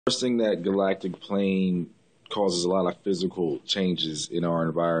First thing, that galactic plane causes a lot of physical changes in our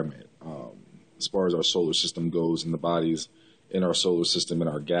environment, as far as our solar system goes and the bodies in our solar system and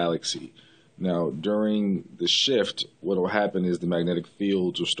our galaxy. Now, during the shift, what will happen is the magnetic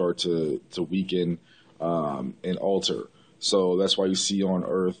fields will start to weaken and alter. So that's why you see on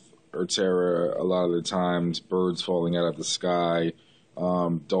Earth or Terra a lot of the times birds falling out of the sky,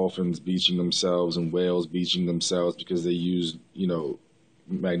 dolphins beaching themselves, and whales beaching themselves because they use,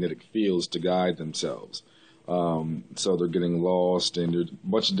 magnetic fields to guide themselves. So they're getting lost, and there's a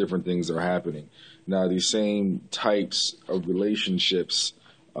bunch of different things that are happening. Now, these same types of relationships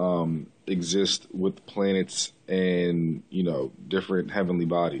exist with planets and, different heavenly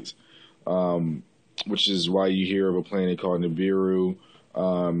bodies, which is why you hear of a planet called Nibiru,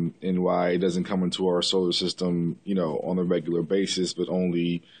 and why it doesn't come into our solar system, on a regular basis, but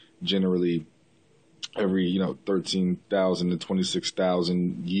only generally every 13,000 to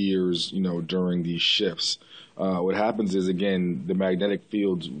 26,000 years, during these shifts. What happens is, again, the magnetic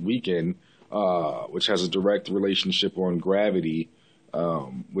fields weaken, which has a direct relationship on gravity,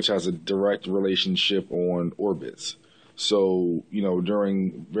 which has a direct relationship on orbits. So,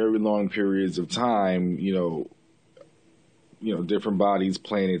 during very long periods of time, different bodies,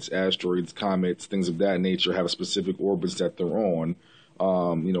 planets, asteroids, comets, things of that nature have specific orbits that they're on.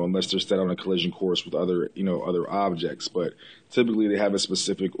 Unless they're set on a collision course with other objects. But typically they have a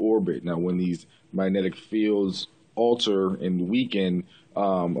specific orbit. Now, when these magnetic fields alter and weaken, a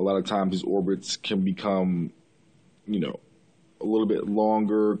lot of times these orbits can become, a little bit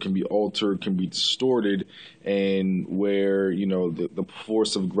longer, can be altered, can be distorted, and where, the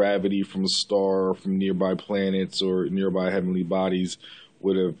force of gravity from a star, from nearby planets or nearby heavenly bodies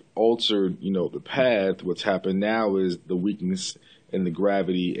would have altered, the path. What's happened now is the weakness and the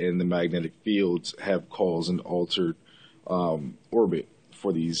gravity and the magnetic fields have caused an altered orbit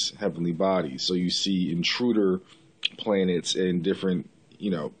for these heavenly bodies. So you see intruder planets and different,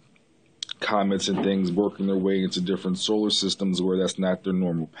 comets and things working their way into different solar systems where that's not their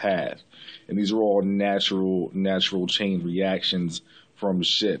normal path. And these are all natural chain reactions from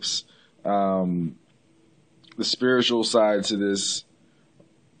shifts. The spiritual side to this,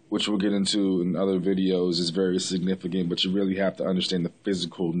 which we'll get into in other videos, is very significant, but you really have to understand the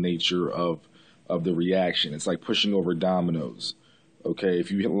physical nature of the reaction. It's like pushing over dominoes. Okay,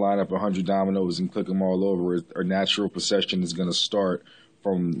 if you line up 100 dominoes and click them all over, a natural procession is going to start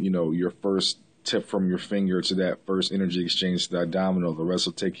from, your first tip from your finger to that first energy exchange to that domino. The rest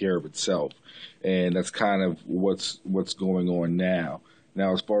will take care of itself. And that's kind of what's going on now.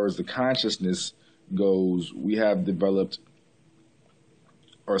 Now, as far as the consciousness goes, we have developed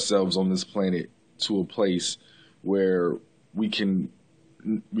ourselves on this planet to a place where we can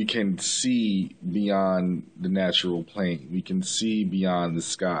see beyond the natural plane. We can see beyond the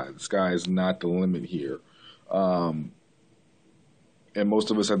sky. The sky is not the limit here. And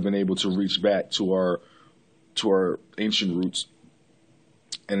most of us have been able to reach back to our ancient roots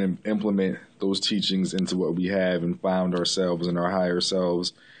and implement those teachings into what we have, and found ourselves and our higher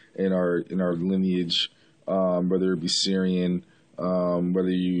selves in our lineage, whether it be Sirian, whether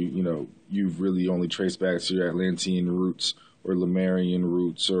you've really only traced back to your Atlantean roots or Lemurian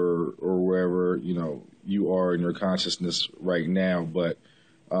roots, or wherever you are in your consciousness right now. But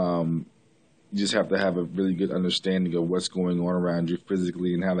you just have to have a really good understanding of what's going on around you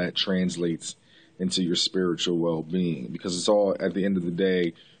physically and how that translates into your spiritual well-being, because it's all, at the end of the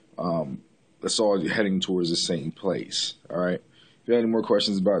day, it's all heading towards the same place. All right. If you have any more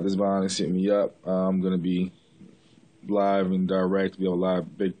questions about this, Bionic, hit me up. I'm going to be live and direct. We have a lot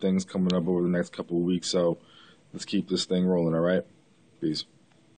of big things coming up over the next couple of weeks, so let's keep this thing rolling. All right. Peace.